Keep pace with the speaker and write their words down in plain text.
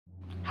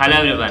Hello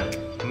everyone,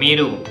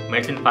 మీరు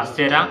medicine first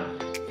ఇయరా?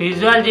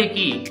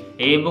 ఫిజియాలజీకి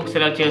ఏ book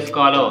select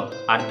చేసుకోవాలో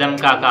అర్థం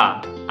కాక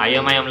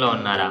అయోమయంలో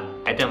ఉన్నారా?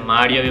 అయితే మా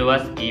ఆడియో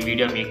వ్యూవర్స్, ఈ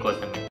వీడియో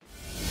మీకోసమే.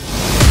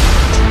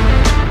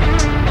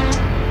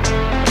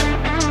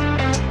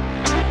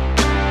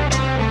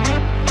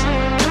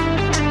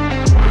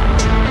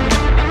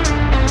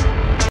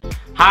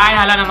 హాయ్,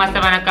 హలో, నమస్తే,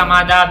 vanakkam,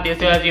 Aadab.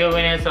 This is your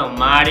Vinay. So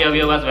మా audio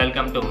viewers,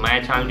 welcome to my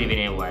channel the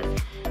Vinay voice.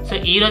 So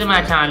ఈరోజు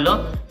మన ఛానల్లో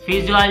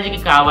ఫిజియాలజీకి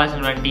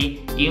కావాల్సినటువంటి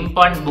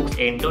ఇంపార్టెంట్ బుక్స్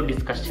ఏంటో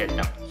డిస్కస్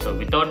చేద్దాం. So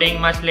without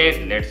doing much late,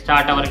 let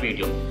start our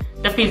video.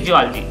 The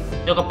physiology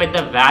ఇది ఒక పెద్ద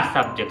వ్యాస్ట్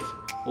సబ్జెక్ట్స్,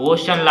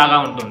 ఓషన్ లాగా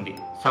ఉంటుంది,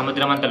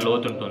 సముద్రం అంత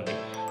లోతుంటుంది.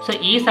 సో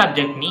ఈ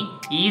సబ్జెక్ట్ని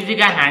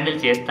ఈజీగా హ్యాండిల్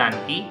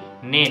చేస్తానికి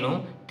నేను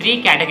 3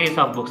 కేటగిరీస్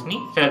ఆఫ్ బుక్స్ని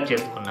సెలెక్ట్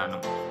చేసుకున్నాను.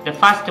 The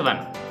first one,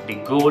 the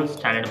gold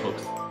standard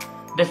books.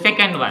 The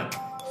second one,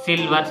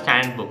 silver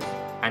standard books.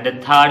 And the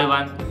third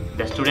one,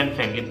 the student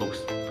friendly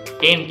books.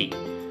 ఏంటి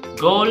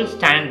గోల్డ్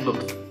స్టాండర్డ్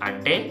బుక్స్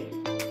అంటే?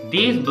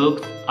 These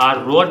books are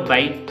road by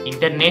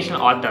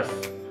international authors.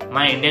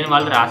 మన Indian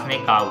వాళ్ళు రాసినవి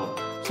కావు.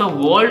 So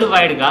world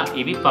వైడ్గా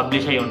ఇవి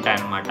publish అయి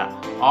ఉంటాయన్నమాట.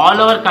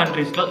 ఆల్ ఓవర్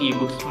కంట్రీస్లో ఈ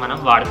బుక్స్ మనం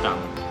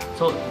వాడతాము.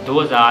 So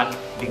those are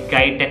the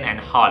గైటెన్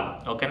and hall.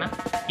 ఓకేనా?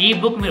 ఈ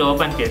బుక్ మీరు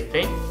ఓపెన్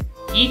చేస్తే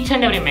ఈచ్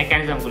అండ్ ఎవ్రీ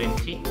మెకానిజం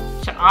గురించి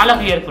చాలా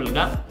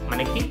క్లియర్ఫుల్గా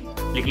మనకి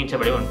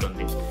లిఖించబడి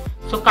ఉంటుంది.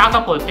 సో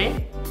కాకపోతే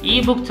ఈ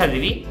బుక్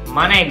చదివి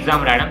మన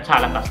ఎగ్జామ్ రాయడం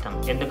చాలా కష్టం.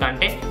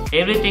 ఎందుకంటే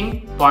ఎవ్రీథింగ్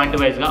పాయింట్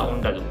వైజ్గా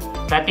ఉండదు,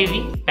 ప్రతిదీ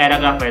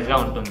పారాగ్రాఫ్ వైజ్గా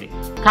ఉంటుంది.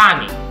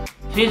 కానీ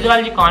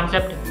ఫిజియాలజీ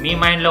కాన్సెప్ట్ మీ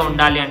మైండ్లో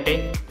ఉండాలి అంటే,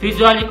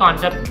 ఫిజియాలజీ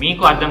కాన్సెప్ట్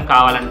మీకు అర్థం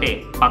కావాలంటే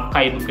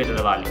పక్కా ఈ బుక్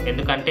చదవాలి.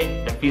 ఎందుకంటే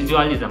the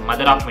physiology is the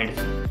mother of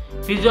medicine.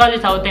 Physiology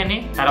చదివితేనే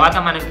తర్వాత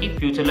మనకి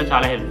ఫ్యూచర్లో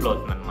చాలా హెల్ప్ఫుల్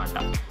అవుతుంది అనమాట.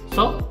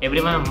 So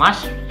everyone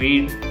must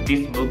read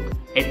this book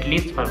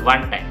at least for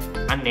one time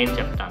అని నేను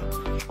చెప్తాను.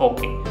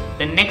 Okay,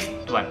 the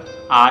next one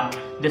or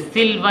the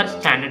silver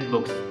standard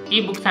books. ఈ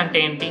బుక్స్ అంటే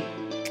ఏంటి?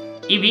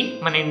 ఇవి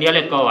మన ఇండియాలో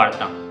ఎక్కువ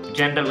వాడతాం,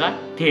 జనరల్గా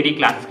థియరీ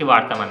క్లాసెస్కి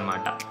వాడతాం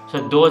అనమాట. So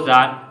those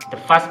are, the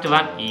first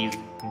one is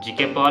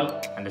GK Paul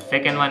and the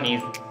second one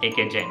is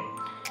AK Jain.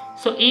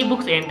 So ఈ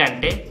బుక్స్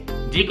ఏంటంటే,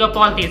 జీకే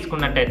పాల్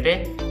తీసుకున్నట్టయితే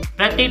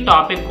ప్రతి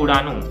టాపిక్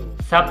కూడాను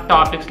సబ్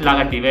టాపిక్స్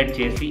లాగా డివైడ్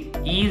చేసి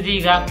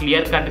ఈజీగా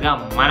క్లియర్ కట్గా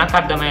మనకు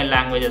అర్థమయ్యే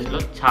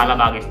లాంగ్వేజెస్లో చాలా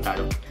బాగా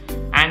ఇస్తాడు.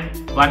 అండ్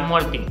వన్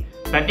మోర్ థింగ్,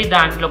 ప్రతి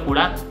దాంట్లో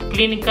కూడా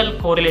క్లినికల్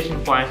కోరిలేషన్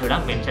పాయింట్స్ కూడా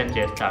మెన్షన్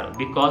చేస్తాడు.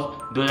 Because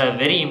those are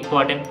very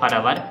important for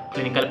hour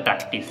clinical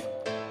practice.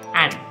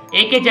 And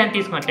AK Jain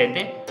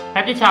తీసుకున్నట్టయితే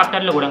ప్రతి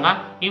చాప్టర్లో కూడా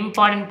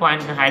ఇంపార్టెంట్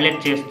పాయింట్స్ని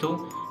హైలైట్ చేస్తూ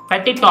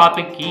ప్రతి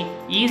టాపిక్కి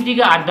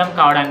ఈజీగా అర్థం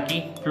కావడానికి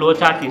ఫ్లో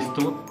చార్ట్స్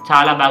ఇస్తూ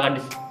చాలా బాగా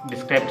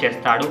డిస్క్రైబ్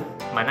చేస్తాడు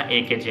మన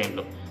ఏకే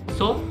జైన్లో.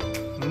 సో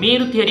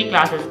మీరు థియరీ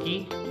క్లాసెస్కి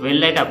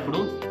వెళ్ళేటప్పుడు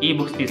ఈ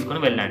బుక్స్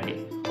తీసుకుని వెళ్ళండి.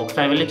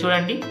 ఒకసారి వెళ్ళి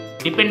చూడండి.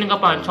 Depending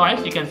upon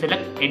choice you can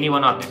select any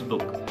one of this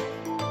book.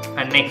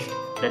 And next,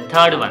 the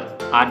third one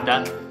or the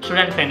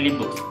student friendly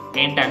books.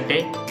 ఏంటంటే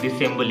ది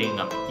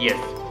శంభులింగం.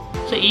 ఎస్,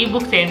 సో ఈ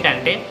బుక్స్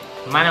ఏంటంటే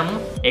మనము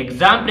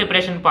ఎగ్జామ్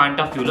ప్రిపరేషన్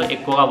పాయింట్ ఆఫ్ వ్యూలో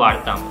ఎక్కువగా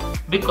వాడతాము.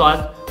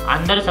 బికాస్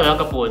అందరూ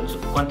చదవకపోవచ్చు,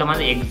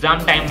 కొంతమంది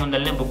ఎగ్జామ్ టైం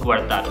ముందరనే బుక్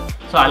పడతారు.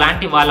 సో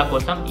అలాంటి వాళ్ళ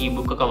కోసం ఈ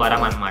బుక్ ఒక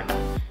వరం అనమాట.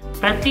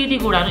 ప్రతిదీ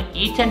కూడాను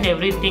ఈచ్ అండ్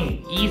ఎవ్రీథింగ్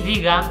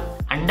ఈజీగా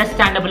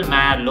అండర్స్టాండబుల్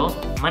మేనర్లో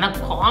మన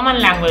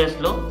కామన్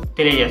లాంగ్వేజెస్లో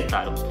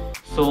తెలియజేస్తారు.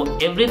 సో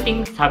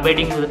ఎవ్రీథింగ్ సబ్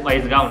హెడింగ్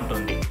వైజ్గా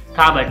ఉంటుంది.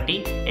 కాబట్టి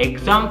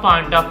ఎగ్జామ్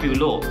పాయింట్ ఆఫ్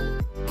వ్యూలో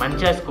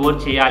మంచిగా స్కోర్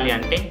చేయాలి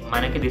అంటే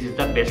మనకి this is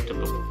the best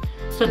book.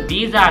 So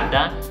these are the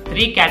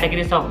 3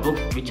 categories of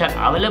books which are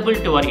available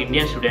to our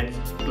Indian students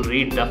to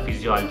read the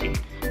physiology.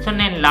 So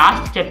నేను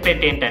last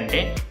చెప్పేది ఏంటంటే,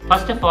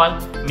 ఫస్ట్ ఆఫ్ ఆల్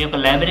మీ యొక్క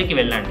లైబ్రరీకి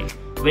వెళ్ళండి.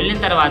 వెళ్ళిన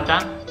తర్వాత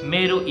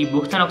మీరు ఈ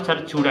బుక్స్ అని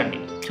ఒకసారి చూడండి.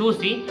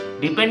 చూసి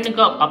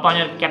డిపెండింగ్ అపాన్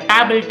యువర్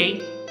కెపాబిలిటీ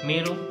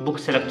మీరు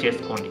బుక్ సెలెక్ట్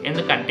చేసుకోండి.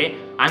 ఎందుకంటే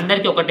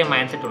అందరికీ ఒకటే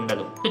మైండ్ సెట్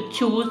ఉండదు. To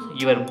choose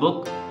your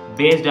book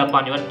based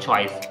upon your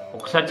choice.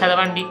 ఒకసారి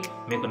చదవండి,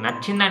 మీకు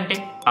నచ్చిందంటే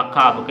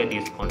పక్కా ఆ బుకే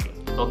తీసుకోండి.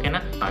 ఓకేనా?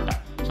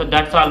 So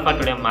that's all for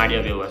today my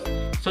dear viewers.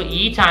 So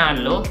ఈ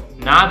ఛానల్లో,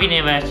 నా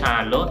వినయ్ వాయిస్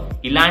ఛానల్లో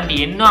ఇలాంటి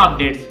ఎన్నో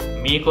అప్డేట్స్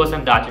మీకోసం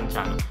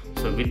దాచుంచాను.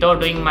 So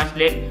without doing much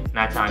late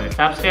నా ఛానల్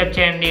సబ్స్క్రైబ్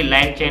చేయండి,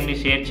 లైక్ చేయండి,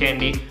 షేర్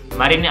చేయండి.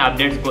 మరిన్ని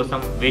అప్డేట్స్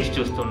కోసం వేచి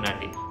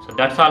చూస్తుండండి. So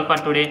that's all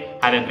for today.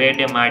 Have a great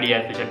day my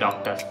dear future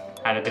doctors.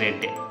 Have a great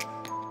day.